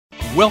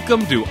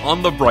Welcome to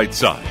On the Bright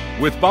Side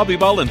with Bobby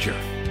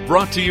Bollinger,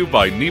 brought to you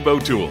by Nebo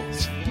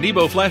Tools.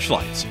 Nebo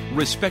flashlights,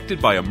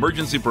 respected by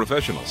emergency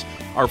professionals,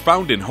 are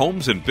found in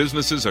homes and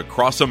businesses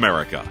across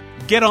America.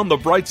 Get on the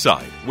bright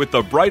side with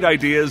the bright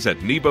ideas at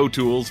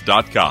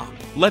nebotools.com.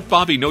 Let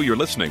Bobby know you're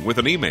listening with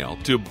an email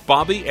to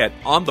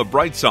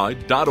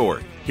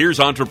bobby@onthebrightside.org. Here's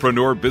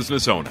entrepreneur,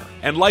 business owner,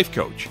 and life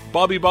coach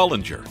Bobby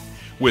Bollinger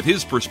with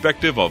his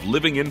perspective of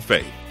living in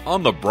faith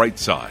on the bright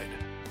side.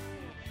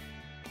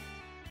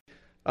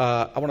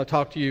 I want to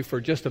talk to you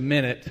for just a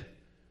minute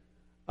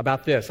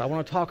about this. I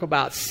want to talk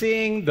about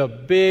seeing the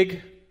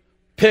big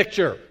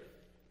picture.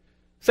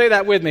 Say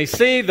that with me.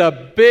 See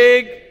the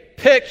big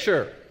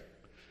picture.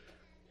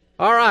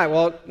 All right,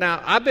 well,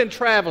 now I've been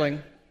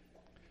traveling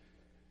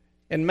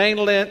in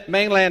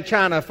mainland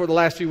China for the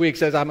last few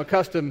weeks, as I'm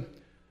accustomed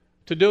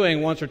to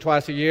doing once or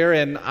twice a year,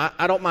 and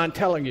I don't mind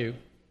telling you,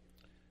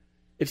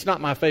 it's not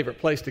my favorite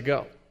place to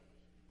go.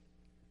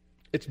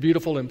 It's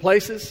beautiful in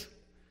places.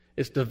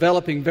 It's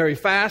developing very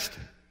fast.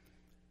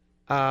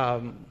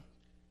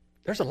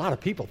 There's a lot of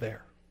people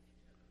there.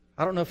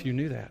 I don't know if you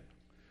knew that.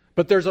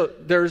 But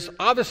there's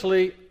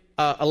obviously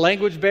a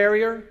language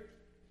barrier.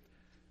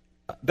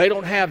 They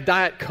don't have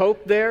Diet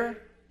Coke there.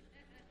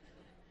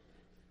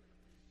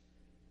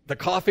 The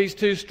coffee's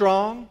too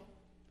strong.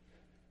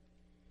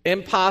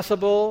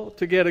 Impossible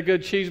to get a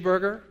good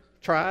cheeseburger.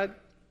 Tried.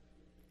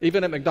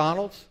 Even at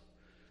McDonald's.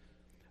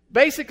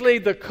 Basically,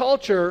 the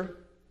culture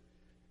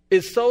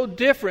is so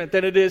different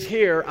than it is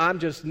here, I'm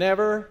just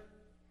never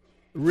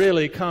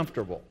really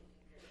comfortable.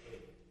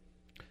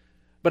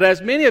 But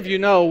as many of you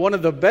know, one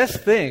of the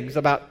best things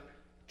about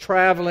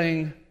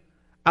traveling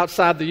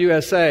outside the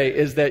USA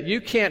is that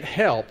you can't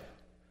help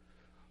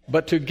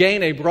but to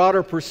gain a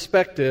broader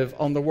perspective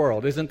on the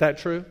world. Isn't that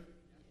true?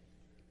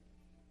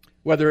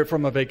 Whether it's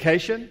from a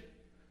vacation,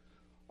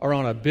 or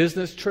on a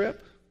business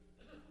trip,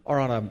 or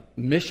on a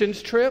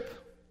missions trip,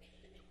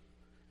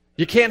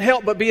 you can't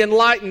help but be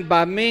enlightened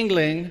by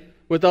mingling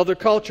with other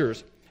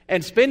cultures.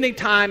 And spending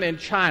time in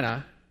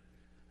China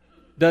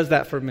does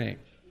that for me.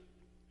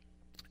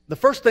 The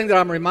first thing that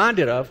I'm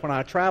reminded of when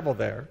I travel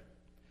there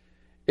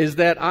is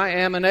that I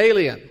am an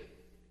alien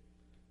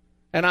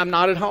and I'm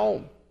not at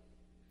home.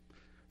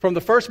 From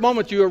the first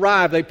moment you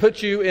arrive, they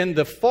put you in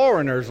the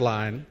foreigners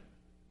line,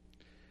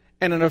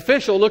 and an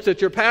official looks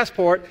at your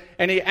passport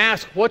and he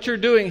asks what you're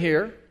doing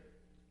here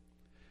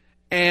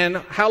and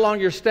how long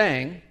you're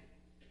staying.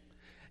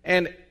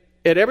 And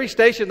at every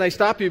station they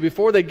stop you,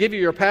 before they give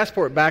you your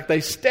passport back, they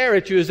stare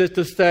at you as if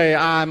to say,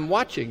 I'm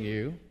watching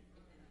you.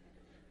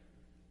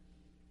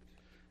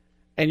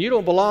 And you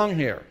don't belong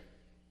here.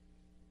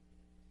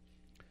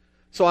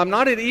 So I'm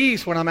not at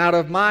ease when I'm out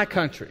of my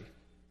country.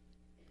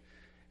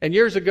 And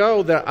years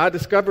ago, that I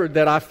discovered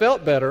that I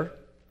felt better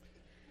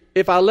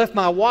if I left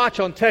my watch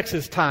on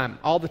Texas time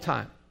all the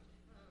time.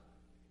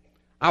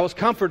 I was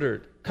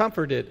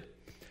comforted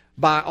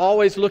by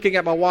always looking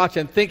at my watch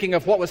and thinking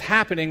of what was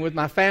happening with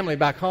my family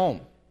back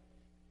home.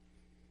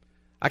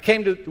 I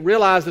came to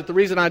realize that the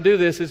reason I do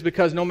this is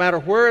because no matter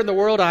where in the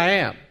world I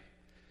am,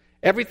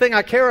 everything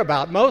I care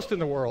about most in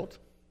the world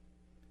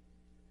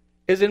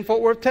is in Fort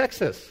Worth,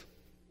 Texas.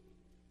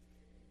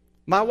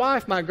 My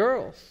wife, my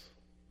girls,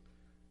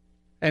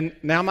 and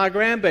now my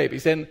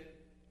grandbabies, and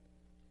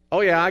oh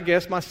yeah, I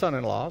guess my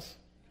son-in-laws.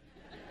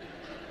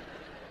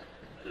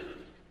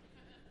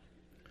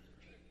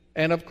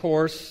 And of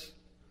course,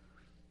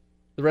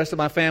 the rest of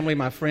my family,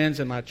 my friends,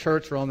 and my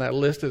church are on that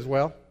list as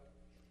well.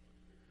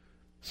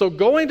 So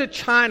going to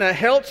China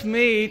helps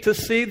me to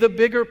see the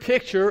bigger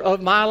picture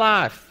of my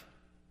life.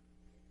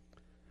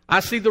 I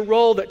see the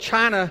role that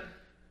China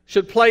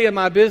should play in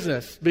my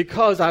business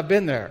because I've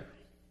been there.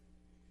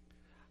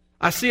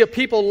 I see a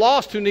people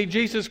lost who need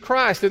Jesus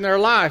Christ in their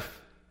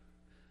life.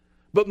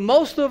 But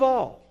most of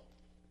all,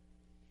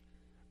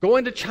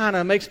 going to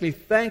China makes me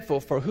thankful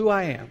for who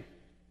I am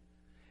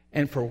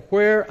and for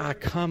where I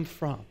come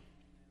from.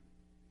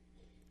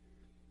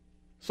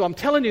 So I'm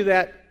telling you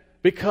that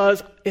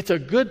because it's a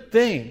good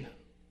thing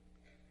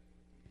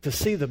to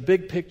see the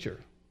big picture.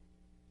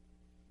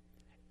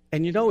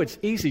 And you know, it's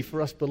easy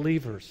for us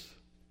believers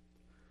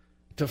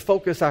to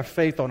focus our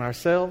faith on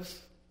ourselves,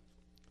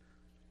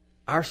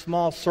 our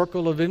small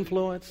circle of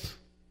influence,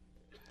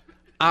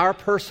 our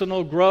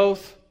personal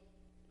growth,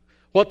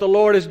 what the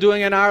Lord is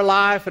doing in our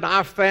life and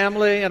our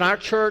family and our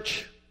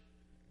church.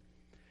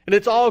 And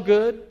it's all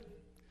good.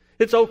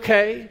 It's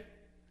okay.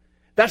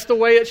 That's the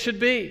way it should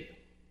be.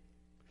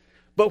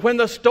 But when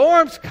the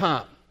storms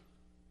come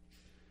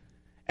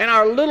and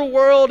our little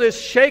world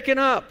is shaken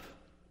up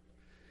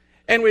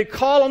and we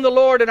call on the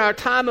Lord in our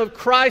time of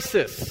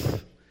crisis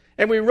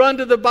and we run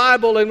to the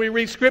Bible and we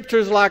read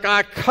scriptures like,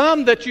 I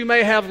come that you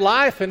may have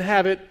life and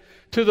have it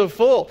to the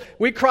full.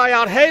 We cry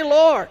out, hey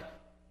Lord,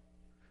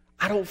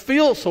 I don't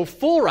feel so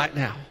full right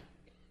now.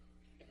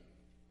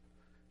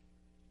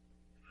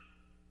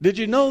 Did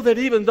you know that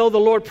even though the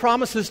Lord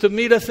promises to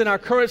meet us in our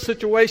current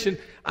situation,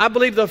 I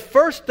believe the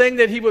first thing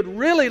that He would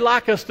really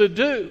like us to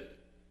do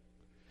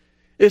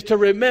is to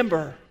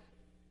remember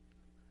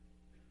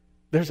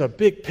there's a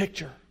big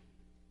picture.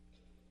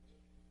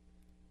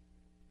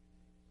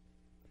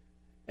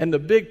 And the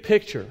big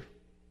picture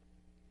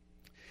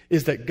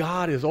is that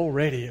God is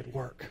already at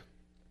work.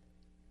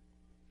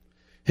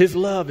 His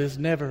love is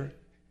never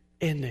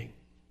ending.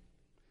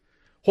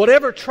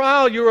 Whatever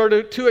trial you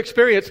are to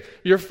experience,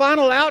 your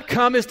final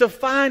outcome is to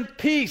find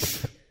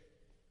peace.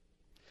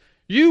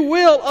 You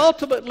will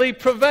ultimately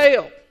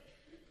prevail.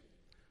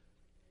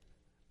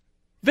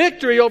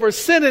 Victory over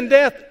sin and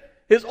death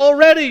is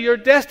already your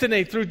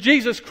destiny through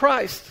Jesus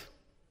Christ.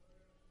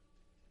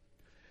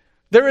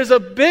 There is a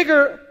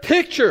bigger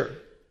picture.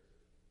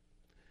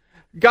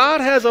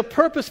 God has a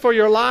purpose for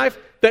your life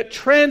that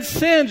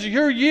transcends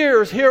your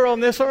years here on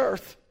this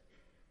earth.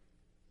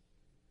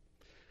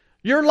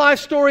 Your life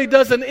story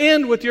doesn't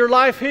end with your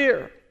life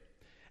here.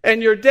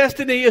 And your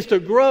destiny is to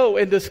grow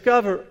and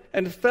discover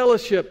and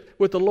fellowship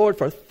with the Lord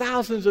for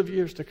thousands of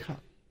years to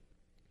come.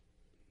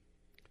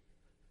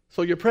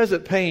 So your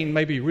present pain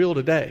may be real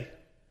today.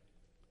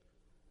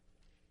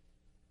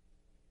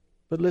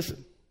 But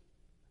listen,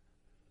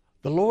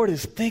 the Lord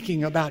is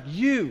thinking about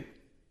you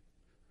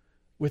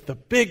with the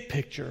big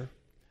picture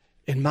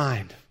in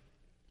mind.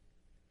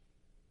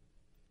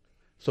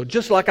 So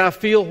just like I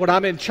feel when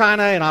I'm in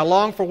China and I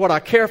long for what I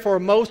care for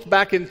most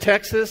back in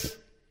Texas,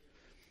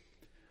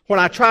 when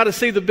I try to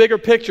see the bigger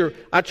picture,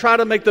 I try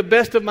to make the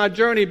best of my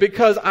journey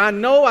because I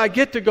know I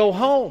get to go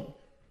home.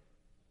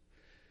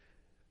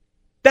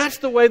 That's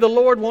the way the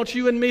Lord wants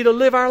you and me to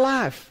live our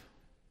life.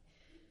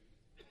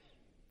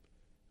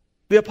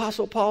 The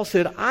Apostle Paul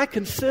said, I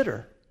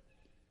consider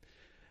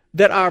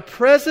that our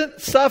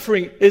present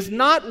suffering is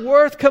not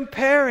worth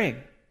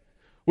comparing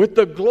with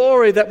the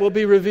glory that will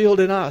be revealed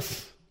in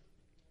us.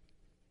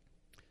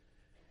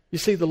 You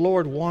see, the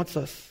Lord wants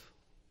us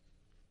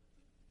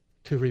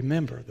to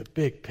remember the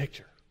big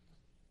picture.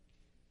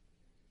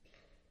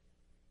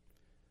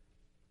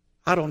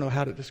 I don't know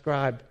how to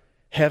describe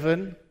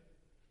heaven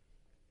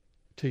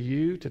to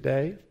you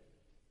today.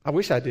 I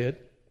wish I did.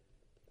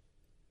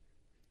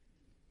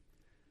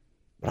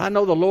 But I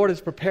know the Lord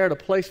has prepared a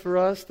place for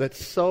us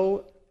that's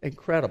so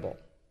incredible.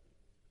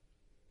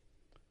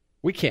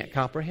 We can't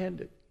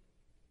comprehend it.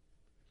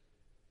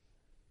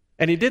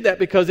 And He did that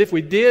because if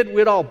we did,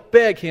 we'd all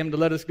beg Him to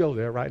let us go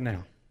there right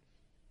now.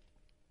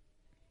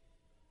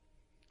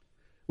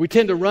 We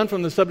tend to run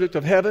from the subject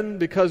of heaven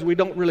because we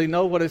don't really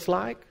know what it's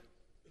like.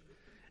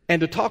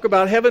 And to talk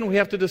about heaven, we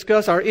have to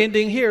discuss our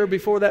ending here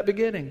before that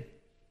beginning.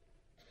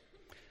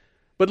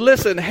 But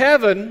listen,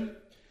 heaven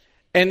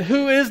and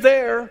who is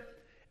there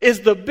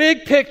is the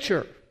big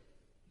picture.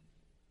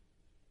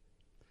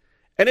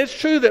 And it's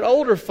true that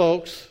older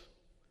folks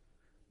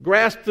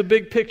grasp the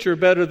big picture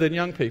better than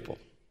young people.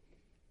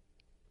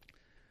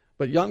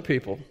 But young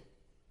people,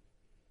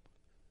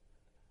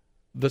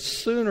 the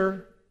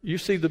sooner you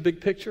see the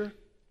big picture,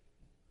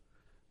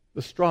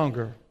 the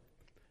stronger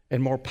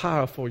and more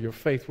powerful your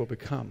faith will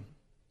become.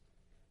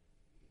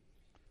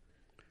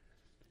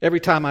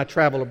 Every time I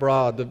travel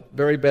abroad, the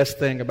very best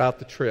thing about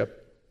the trip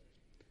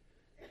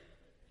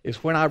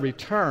is when I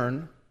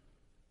return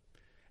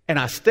and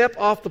I step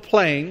off the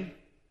plane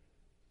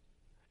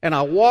and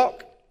I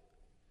walk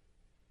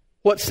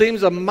what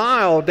seems a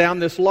mile down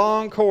this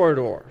long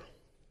corridor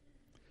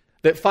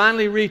that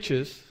finally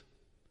reaches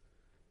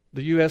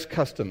the U.S.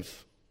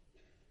 Customs.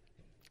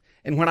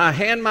 And when I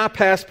hand my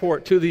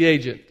passport to the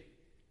agent,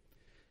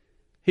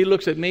 he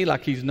looks at me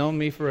like he's known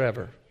me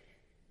forever.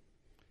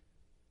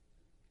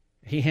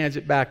 He hands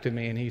it back to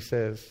me and he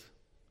says,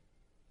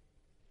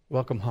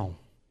 "Welcome home."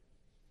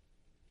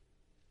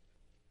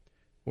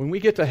 When we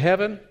get to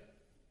heaven,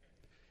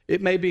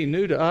 it may be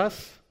new to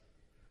us,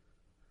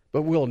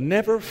 but we'll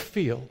never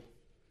feel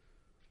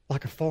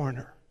like a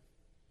foreigner.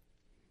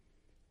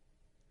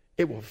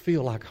 It will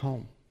feel like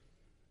home.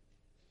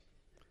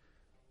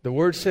 The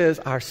Word says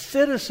our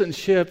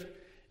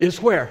citizenship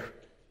is where?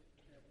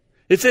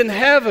 It's in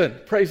heaven.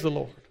 Praise the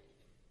Lord.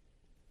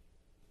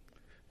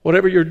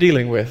 Whatever you're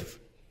dealing with,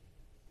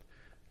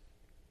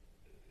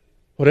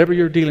 whatever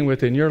you're dealing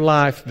with in your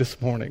life this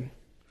morning,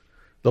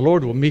 the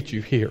Lord will meet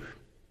you here.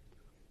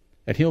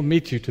 And He'll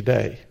meet you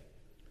today.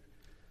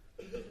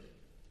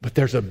 But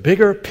there's a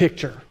bigger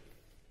picture.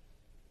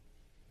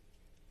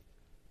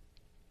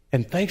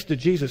 And thanks to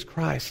Jesus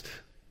Christ,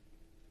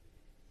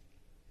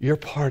 you're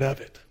part of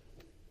it.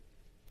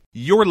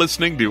 You're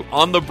listening to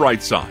On the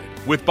Bright Side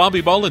with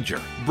Bobby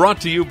Bollinger,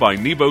 brought to you by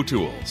Nebo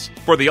Tools.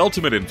 For the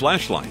ultimate in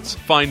flashlights,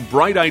 find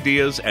bright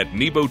ideas at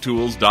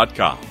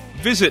nebotools.com.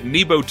 Visit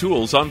Nebo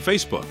Tools on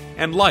Facebook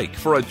and like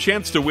for a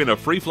chance to win a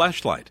free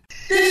flashlight.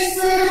 This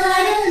little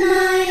light of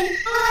mine,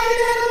 I'm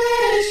gonna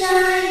let it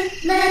shine,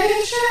 let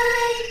it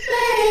shine,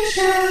 let it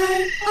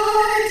shine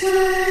all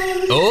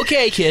the time.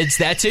 Okay, kids,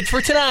 that's it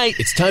for tonight.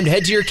 It's time to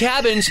head to your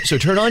cabins, so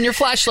turn on your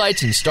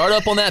flashlights and start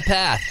up on that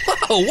path.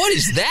 Whoa, what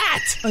is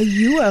that? A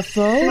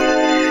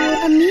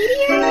UFO? A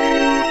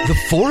meteor? The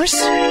Force?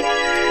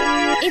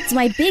 It's It's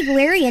my Big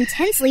Larry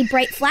Intensely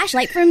Bright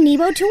flashlight from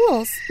Nebo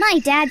Tools. My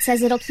dad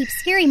says it'll keep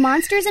scary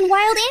monsters and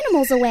wild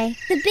animals away.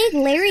 The Big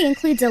Larry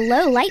includes a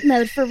low light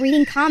mode for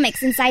reading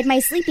comics inside my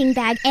sleeping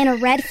bag and a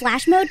red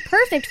flash mode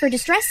perfect for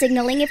distress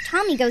signaling if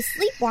Tommy goes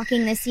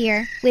sleepwalking this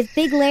year. With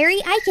Big Larry,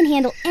 I can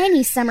handle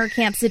any summer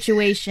camp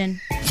situation.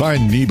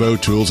 Find Nebo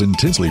Tools'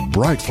 intensely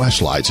bright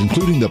flashlights,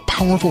 including the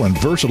powerful and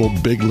versatile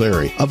Big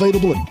Larry,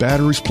 available at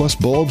Batteries Plus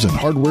Bulbs and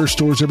hardware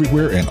stores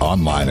everywhere and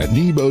online at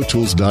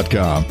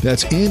nebotools.com.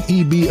 That's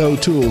nebotools.com.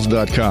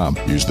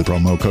 Use the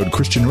promo code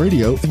Christian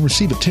Radio and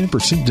receive a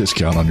 10%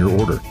 discount on your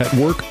order. At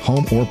work,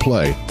 home, or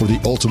play, for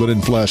the ultimate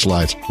in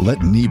flashlights,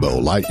 let Nebo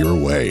light your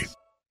way.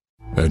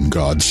 And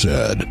God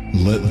said,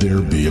 "Let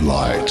there be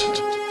light."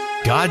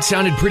 God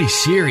sounded pretty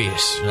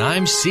serious.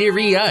 I'm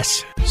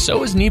serious.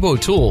 So is Nebo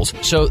Tools.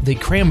 So they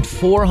crammed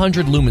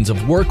 400 lumens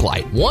of work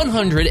light,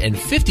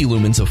 150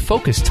 lumens of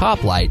focus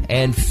top light,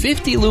 and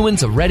 50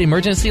 lumens of red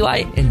emergency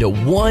light into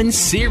one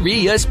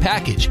serious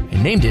package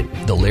and named it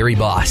the Larry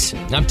Boss.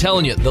 I'm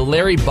telling you, the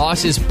Larry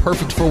Boss is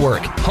perfect for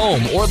work,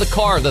 home, or the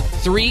car. The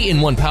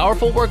 3-in-1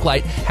 powerful work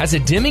light has a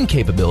dimming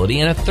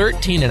capability and a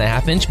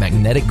 13.5-inch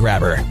magnetic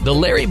grabber. The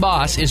Larry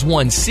Boss is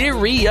one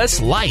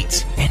serious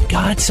light, and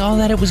God saw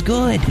that it was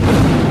good.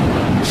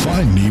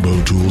 Find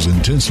Nebo Tools'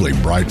 intensely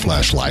bright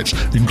flashlights,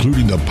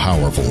 including the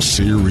powerful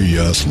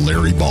Sirius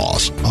Larry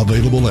Boss,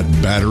 available at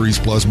Batteries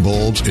Plus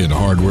Bulbs in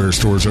hardware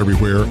stores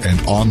everywhere and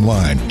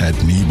online at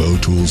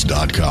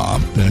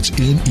nebotools.com. That's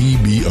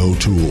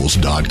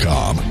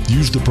nebotools.com.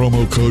 Use the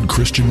promo code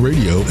Christian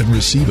Radio and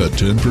receive a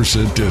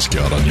 10%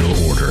 discount on your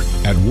order.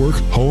 At work,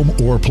 home,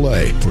 or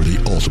play, for the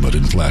ultimate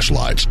in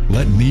flashlights.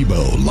 Let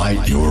Nebo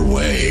light your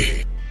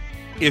way.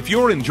 If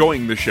you're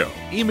enjoying the show,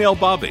 email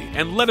Bobby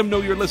and let him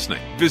know you're listening.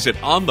 Visit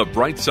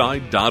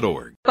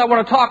onthebrightside.org. I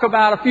want to talk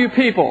about a few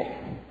people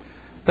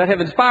that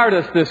have inspired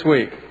us this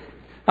week.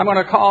 I'm going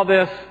to call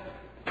this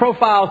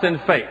Profiles in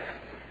Faith.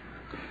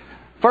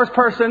 First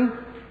person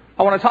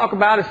I want to talk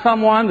about is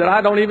someone that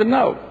I don't even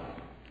know,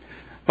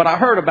 but I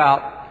heard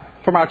about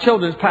from our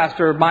children's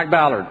pastor, Mike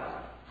Ballard.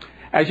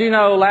 As you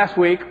know, last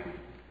week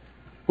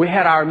we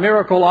had our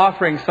Miracle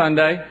Offering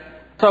Sunday.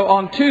 So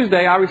on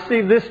Tuesday I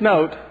received this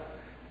note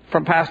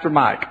from Pastor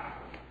Mike.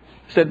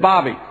 It said,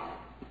 "Bobby,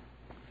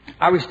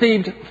 I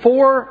received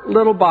 4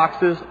 little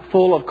boxes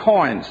full of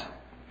coins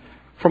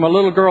from a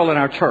little girl in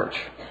our church.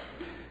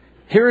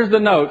 Here is the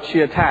note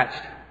she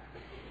attached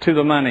to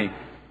the money.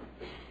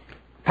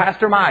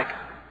 Pastor Mike,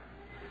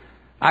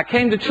 I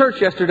came to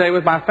church yesterday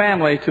with my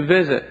family to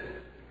visit,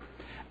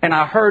 and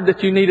I heard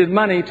that you needed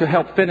money to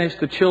help finish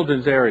the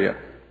children's area.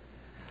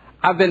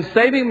 I've been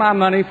saving my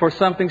money for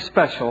something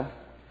special,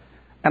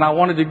 and I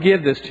wanted to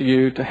give this to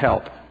you to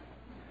help.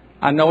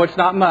 I know it's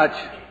not much.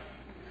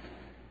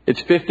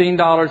 It's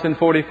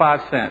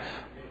 $15.45.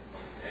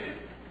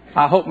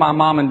 I hope my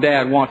mom and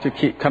dad want to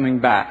keep coming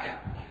back.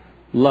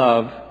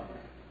 Love,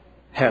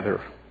 Heather."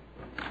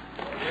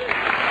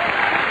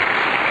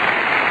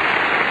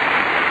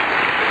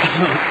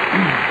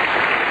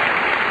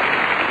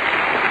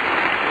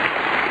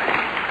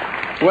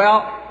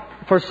 Well,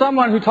 for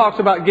someone who talks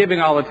about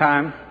giving all the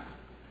time,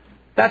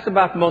 that's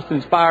about the most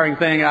inspiring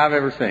thing I've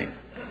ever seen.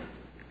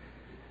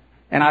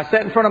 And I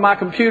sat in front of my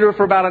computer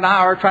for about an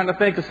hour trying to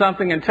think of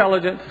something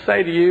intelligent to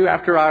say to you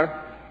after I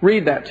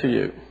read that to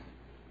you.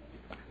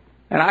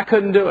 And I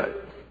couldn't do it,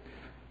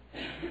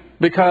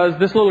 because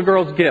this little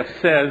girl's gift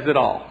says it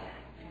all.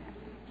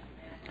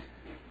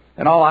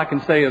 And all I can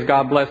say is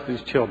God bless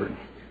these children.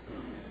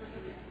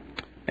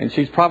 And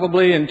she's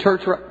probably in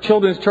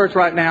children's church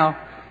right now,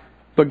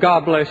 but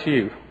God bless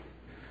you,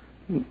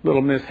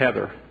 little Miss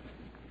Heather.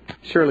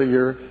 Surely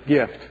your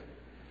gift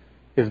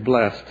is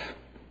blessed.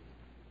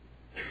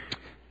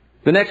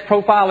 The next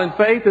profile in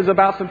faith is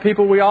about some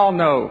people we all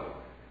know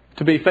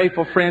to be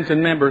faithful friends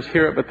and members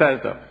here at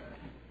Bethesda.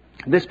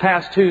 This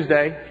past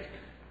Tuesday,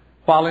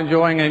 while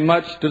enjoying a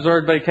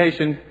much-deserved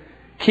vacation,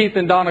 Keith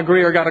and Donna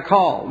Greer got a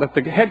call that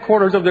the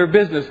headquarters of their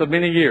business of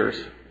many years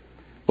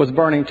was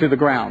burning to the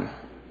ground.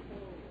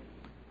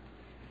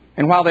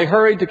 And while they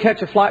hurried to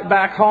catch a flight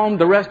back home,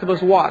 the rest of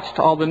us watched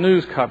all the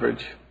news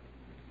coverage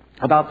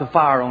about the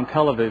fire on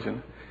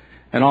television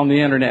and on the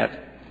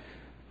internet.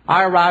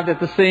 I arrived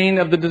at the scene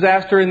of the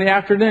disaster in the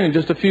afternoon,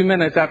 just a few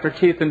minutes after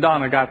Keith and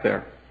Donna got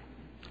there.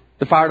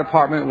 The fire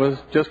department was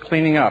just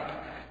cleaning up.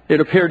 It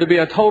appeared to be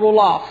a total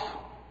loss.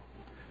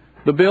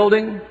 The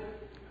building,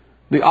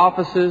 the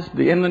offices,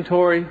 the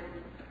inventory,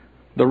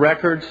 the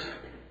records,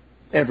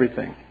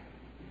 everything.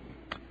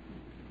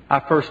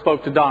 I first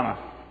spoke to Donna.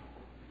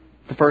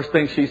 The first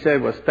thing she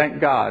said was, "Thank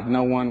God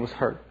no one was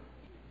hurt."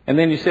 And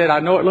then you said,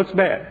 "I know it looks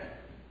bad,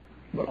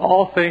 but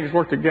all things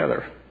work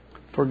together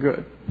for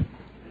good."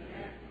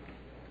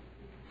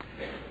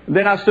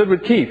 Then I stood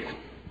with Keith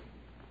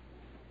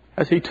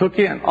as he took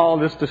in all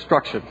this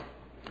destruction.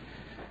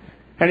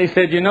 And he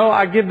said, "You know,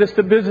 I give this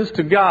business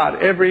to God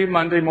every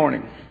Monday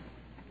morning.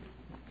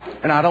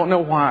 And I don't know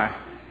why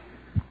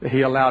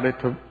He allowed it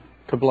to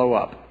blow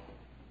up.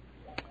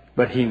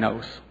 But He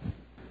knows."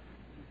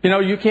 You know,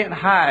 you can't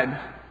hide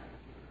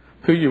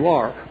who you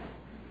are.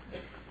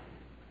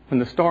 when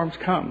the storms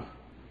come.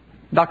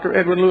 Dr.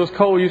 Edwin Lewis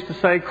Cole used to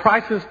say,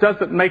 crisis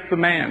doesn't make the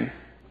man.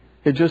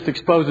 It just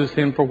exposes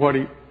him for what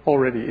he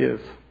already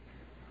is.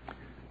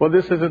 Well,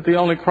 this isn't the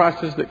only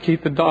crisis that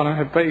Keith and Donna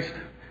have faced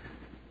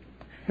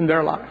in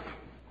their life.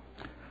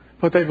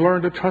 But they've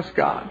learned to trust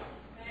God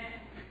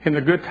in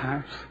the good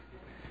times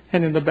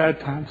and in the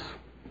bad times.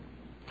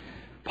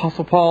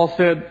 Apostle Paul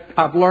said,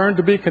 I've learned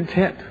to be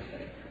content,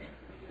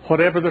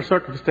 whatever the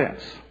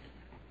circumstance.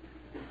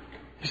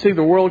 You see,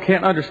 the world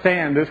can't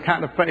understand this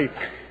kind of faith.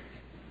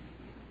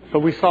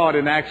 But we saw it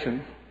in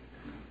action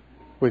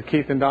with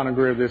Keith and Donna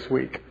Greer this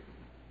week.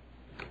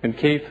 And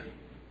Keith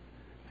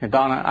and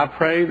Donna, I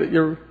pray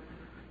that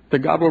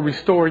God will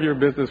restore your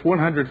business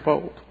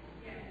 100-fold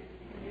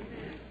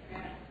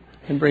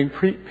and bring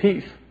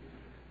peace,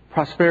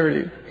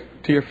 prosperity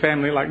to your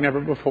family like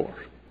never before.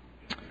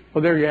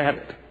 Well, there you have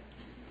it.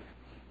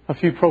 A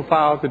few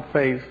profiles in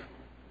faith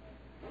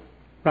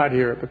right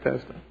here at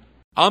Bethesda.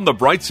 On the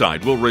Bright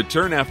Side will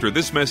return after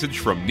this message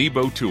from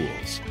Nebo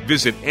Tools.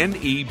 Visit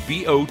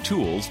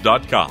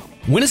nebotools.com.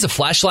 When is a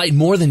flashlight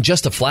more than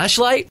just a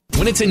flashlight?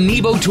 When it's a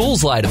Nebo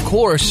Tools light, of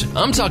course.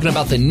 I'm talking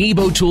about the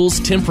Nebo Tools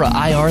Tempra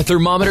IR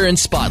thermometer and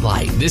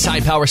spotlight. This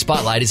high-power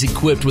spotlight is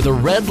equipped with a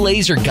red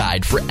laser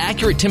guide for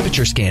accurate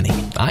temperature scanning.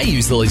 I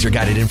use the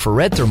laser-guided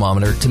infrared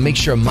thermometer to make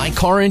sure my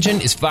car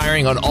engine is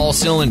firing on all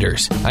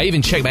cylinders. I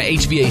even check my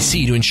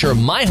HVAC to ensure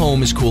my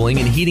home is cooling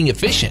and heating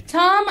efficient.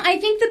 Tom, I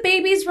think the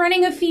baby's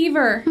running a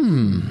fever.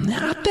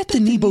 I bet the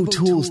Nebo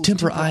Tools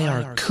Tempra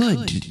IR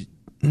could.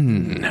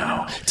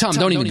 No. Tom,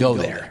 don't even go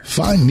there.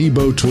 Find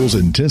Nebo Tools'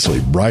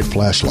 intensely bright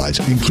flashlights,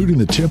 including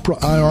the Tempra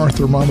IR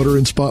thermometer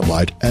and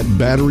spotlight, at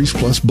Batteries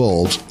Plus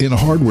Bulbs in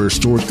hardware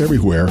stores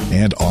everywhere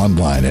and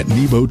online at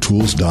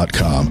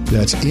nebotools.com.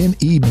 That's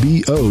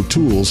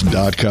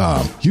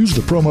nebotools.com. Use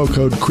the promo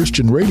code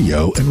Christian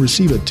Radio and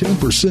receive a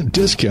 10%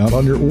 discount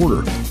on your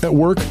order. At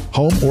work,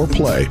 home, or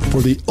play,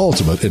 for the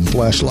ultimate in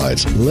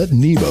flashlights, let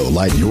Nebo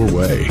light your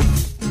way.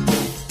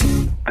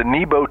 The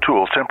Nebo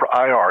Tools Tempra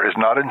IR is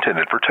not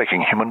intended for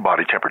taking human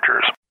body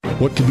temperatures.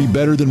 What could be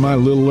better than my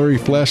Little Larry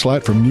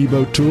flashlight from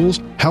Nebo Tools?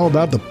 How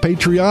about the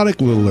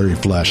patriotic Little Larry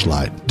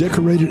flashlight?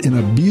 Decorated in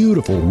a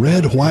beautiful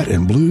red, white,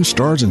 and blue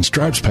stars and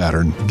stripes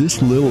pattern,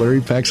 this Little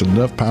Larry packs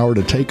enough power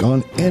to take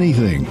on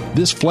anything.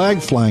 This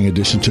flag-flying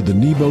addition to the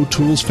Nebo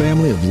Tools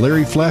family of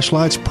Larry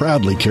flashlights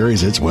proudly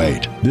carries its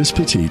weight. This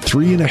petite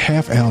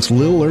 3.5-ounce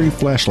Little Larry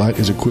flashlight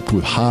is equipped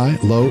with high,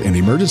 low, and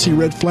emergency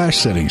red flash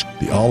settings.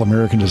 The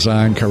all-American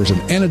design covers an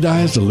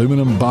anodized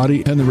aluminum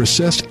body, and the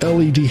recessed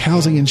LED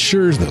housing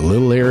ensures that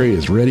Little Larry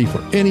is ready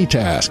for any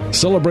task.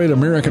 Celebrate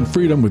American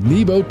freedom with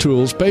Nebo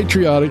Tools'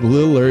 patriotic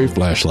Little Larry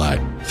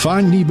flashlight.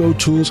 Find Nebo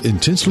Tools'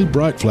 intensely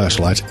bright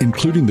flashlights,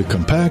 including the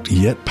compact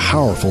yet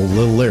powerful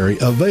Little Larry,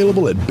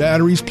 available at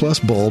Batteries Plus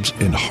Bulbs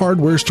in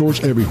hardware stores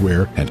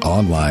everywhere and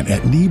online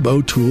at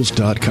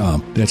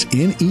nebotools.com. That's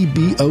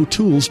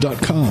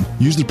nebotools.com.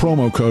 Use the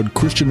promo code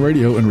Christian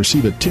Radio and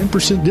receive a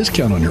 10%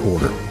 discount on your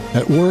order.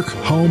 At work,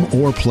 home,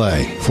 or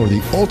play, for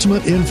the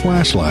ultimate in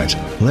flashlights,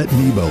 let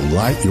Nebo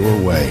light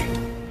your way.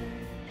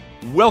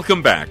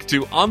 Welcome back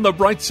to On the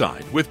Bright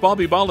Side with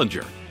Bobby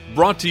Bollinger,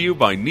 brought to you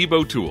by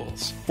Nebo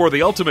Tools. For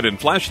the ultimate in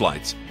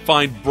flashlights,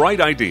 find bright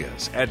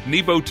ideas at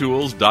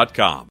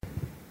nebotools.com.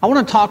 I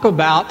want to talk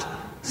about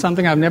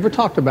something I've never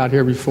talked about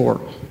here before.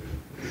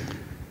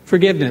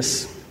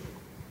 Forgiveness.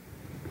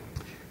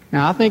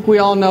 Now, I think we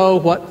all know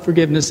what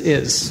forgiveness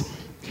is.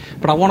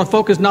 But I want to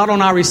focus not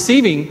on our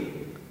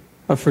receiving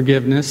of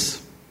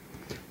forgiveness,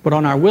 but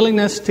on our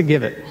willingness to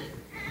give it.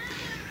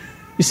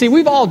 You see,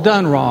 we've all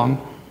done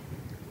wrong,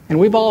 and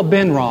we've all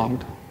been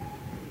wronged.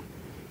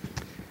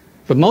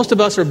 But most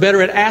of us are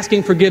better at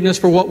asking forgiveness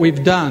for what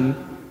we've done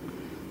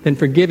than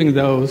forgiving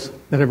those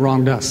that have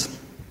wronged us.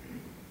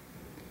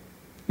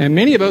 And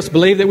many of us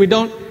believe that we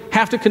don't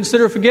have to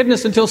consider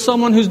forgiveness until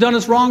someone who's done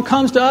us wrong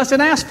comes to us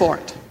and asks for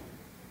it.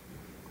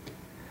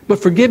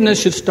 But forgiveness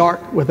should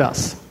start with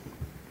us.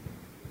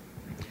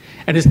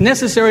 And it's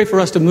necessary for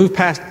us to move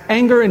past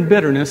anger and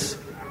bitterness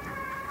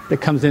that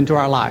comes into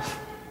our life.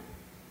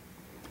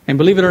 And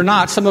believe it or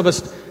not, some of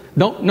us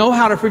don't know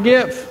how to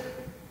forgive.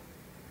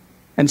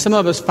 And some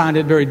of us find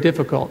it very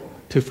difficult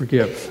to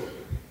forgive.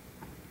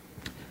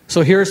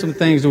 So here are some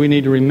things that we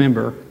need to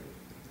remember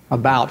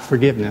about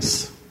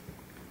forgiveness.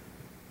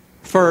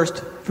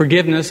 First,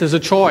 forgiveness is a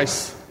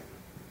choice.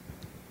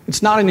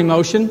 It's not an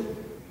emotion.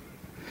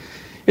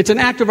 It's an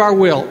act of our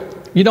will.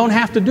 You don't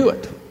have to do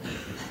it.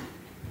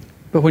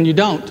 But when you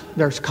don't,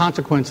 there's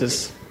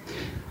consequences.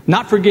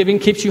 Not forgiving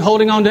keeps you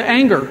holding on to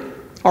anger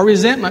or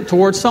resentment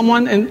towards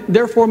someone and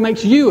therefore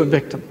makes you a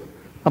victim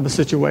of the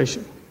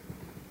situation.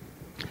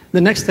 The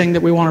next thing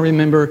that we want to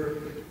remember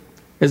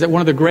is that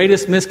one of the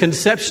greatest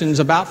misconceptions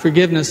about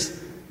forgiveness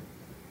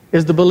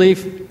is the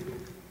belief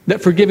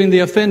that forgiving the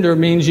offender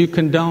means you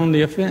condone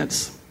the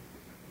offense.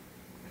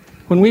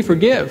 When we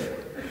forgive,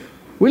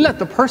 we let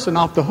the person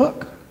off the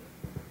hook.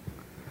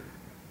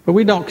 But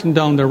we don't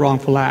condone their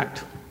wrongful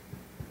act.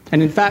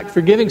 And in fact,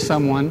 forgiving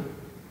someone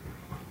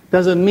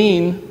doesn't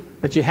mean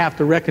that you have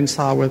to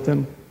reconcile with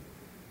them.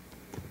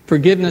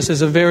 Forgiveness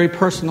is a very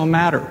personal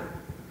matter.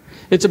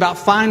 It's about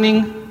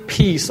finding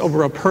peace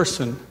over a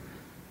person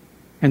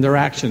and their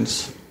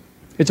actions.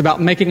 It's about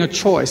making a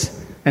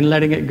choice and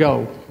letting it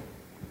go.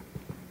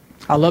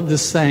 I love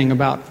this saying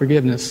about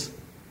forgiveness.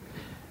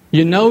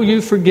 You know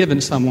you've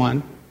forgiven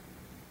someone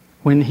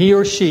when he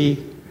or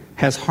she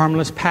has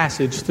harmless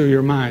passage through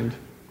your mind.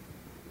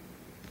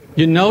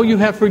 You know you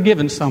have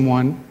forgiven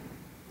someone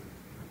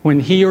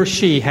when he or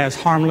she has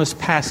harmless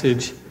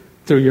passage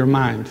through your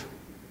mind.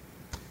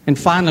 And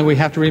finally, we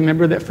have to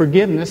remember that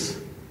forgiveness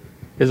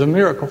is a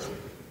miracle.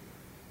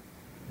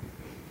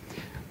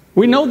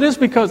 We know this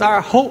because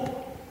our hope,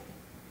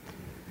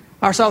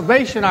 our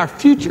salvation, our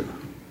future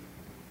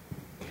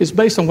is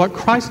based on what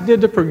Christ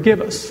did to forgive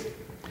us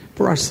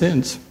for our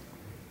sins.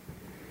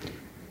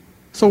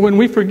 So when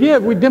we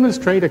forgive, we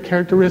demonstrate a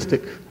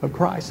characteristic of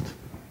Christ.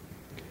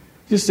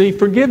 You see,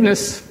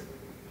 forgiveness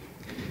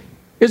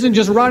isn't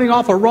just writing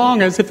off a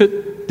wrong as if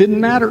it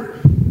didn't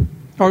matter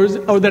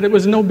or that it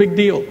was no big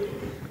deal.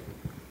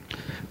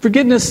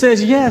 Forgiveness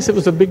says, yes, it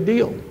was a big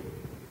deal.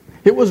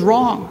 It was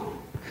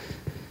wrong.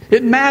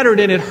 It mattered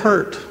and it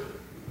hurt.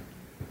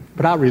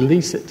 But I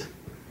release it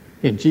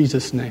in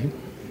Jesus' name.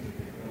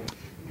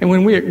 And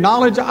when we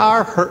acknowledge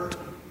our hurt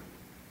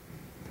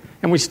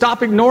and we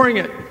stop ignoring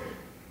it,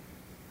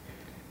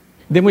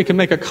 then we can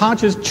make a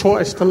conscious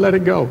choice to let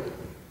it go.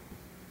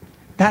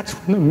 That's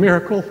when the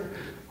miracle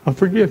of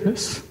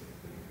forgiveness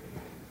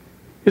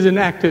is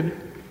enacted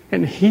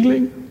and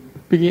healing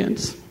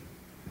begins.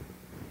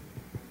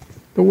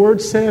 The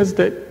Word says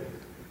that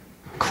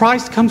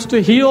Christ comes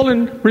to heal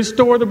and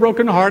restore the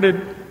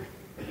brokenhearted.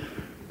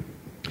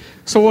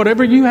 So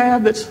whatever you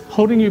have that's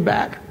holding you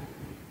back,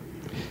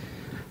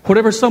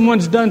 whatever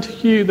someone's done to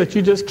you that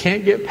you just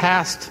can't get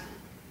past,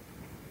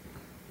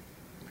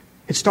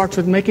 it starts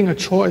with making a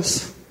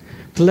choice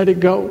to let it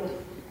go.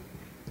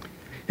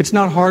 It's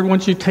not hard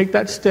once you take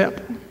that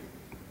step.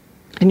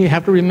 And you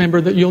have to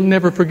remember that you'll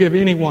never forgive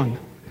anyone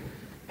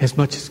as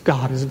much as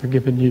God has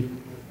forgiven you.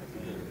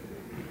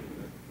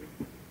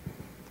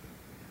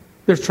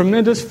 There's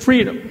tremendous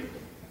freedom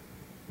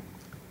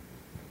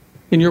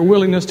in your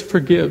willingness to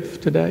forgive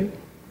today.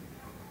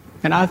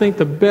 And I think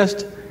the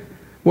best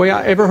way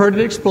I ever heard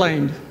it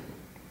explained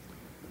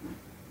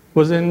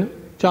was in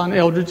John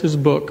Eldridge's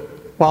book,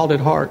 Wild at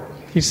Heart.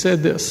 He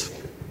said this: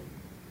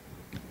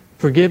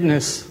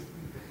 forgiveness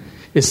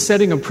is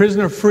setting a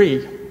prisoner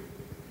free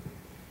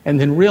and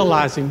then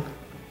realizing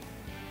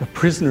the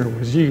prisoner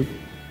was you.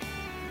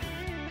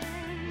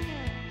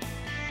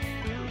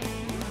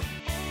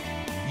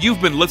 You've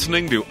been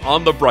listening to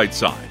On the Bright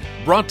Side,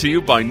 brought to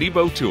you by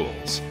Nebo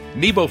Tools.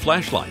 Nebo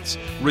flashlights,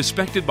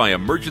 respected by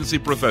emergency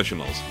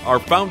professionals, are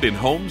found in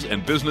homes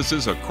and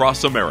businesses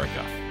across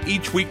America.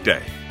 Each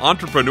weekday,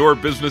 entrepreneur,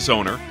 business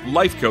owner,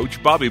 life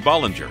coach Bobby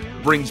Bollinger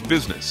brings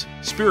business,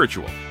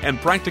 spiritual, and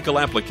practical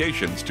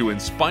applications to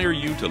inspire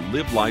you to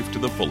live life to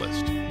the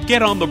fullest.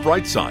 Get on the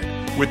bright side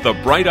with the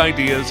bright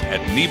ideas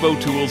at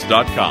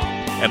nebotools.com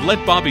and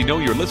let Bobby know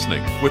you're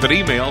listening with an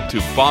email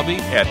to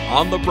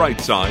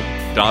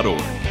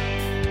bobby@onthebrightside.org.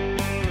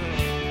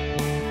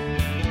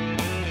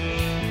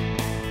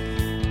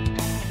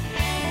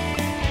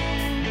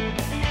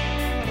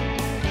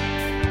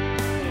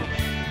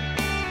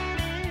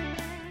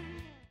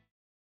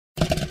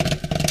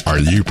 Are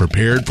you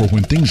prepared for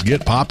when things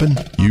get poppin'?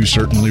 You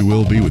certainly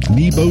will be with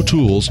Nebo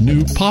Tools'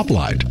 new Pop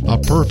Light, a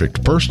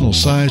perfect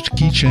personal-sized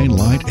keychain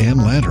light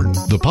and lantern.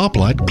 The Pop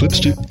Light clips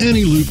to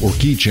any loop or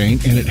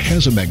keychain, and it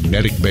has a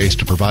magnetic base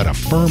to provide a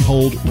firm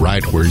hold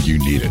right where you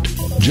need it.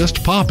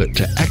 Just pop it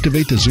to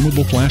activate the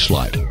zoomable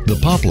flashlight. The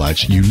Pop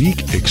Light's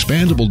unique,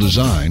 expandable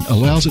design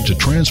allows it to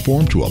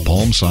transform to a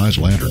palm-sized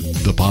lantern.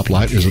 The Pop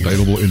Light is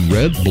available in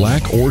red,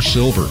 black, or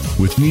silver.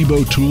 With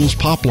Nebo Tools'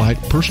 Pop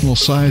Light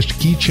personal-sized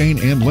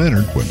keychain and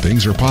lantern, when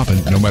things are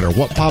popping, no matter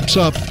what pops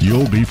up,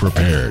 you'll be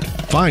prepared.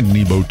 Find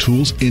Nebo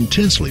Tools'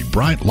 intensely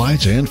bright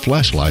lights and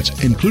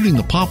flashlights, including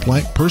the Pop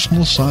Light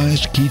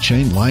personal-sized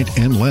keychain light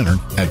and lantern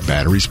at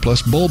Batteries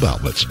Plus bulb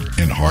outlets,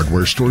 in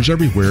hardware stores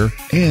everywhere,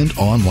 and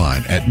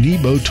online at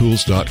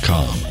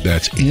nebotools.com.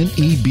 That's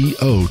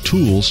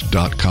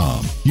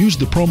NEBOtools.com. Use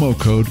the promo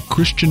code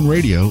Christian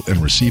Radio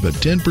and receive a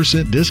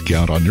 10%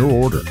 discount on your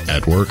order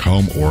at work,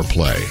 home, or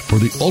play. For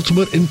the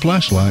ultimate in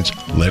flashlights,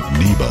 let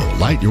Nebo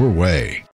light your way.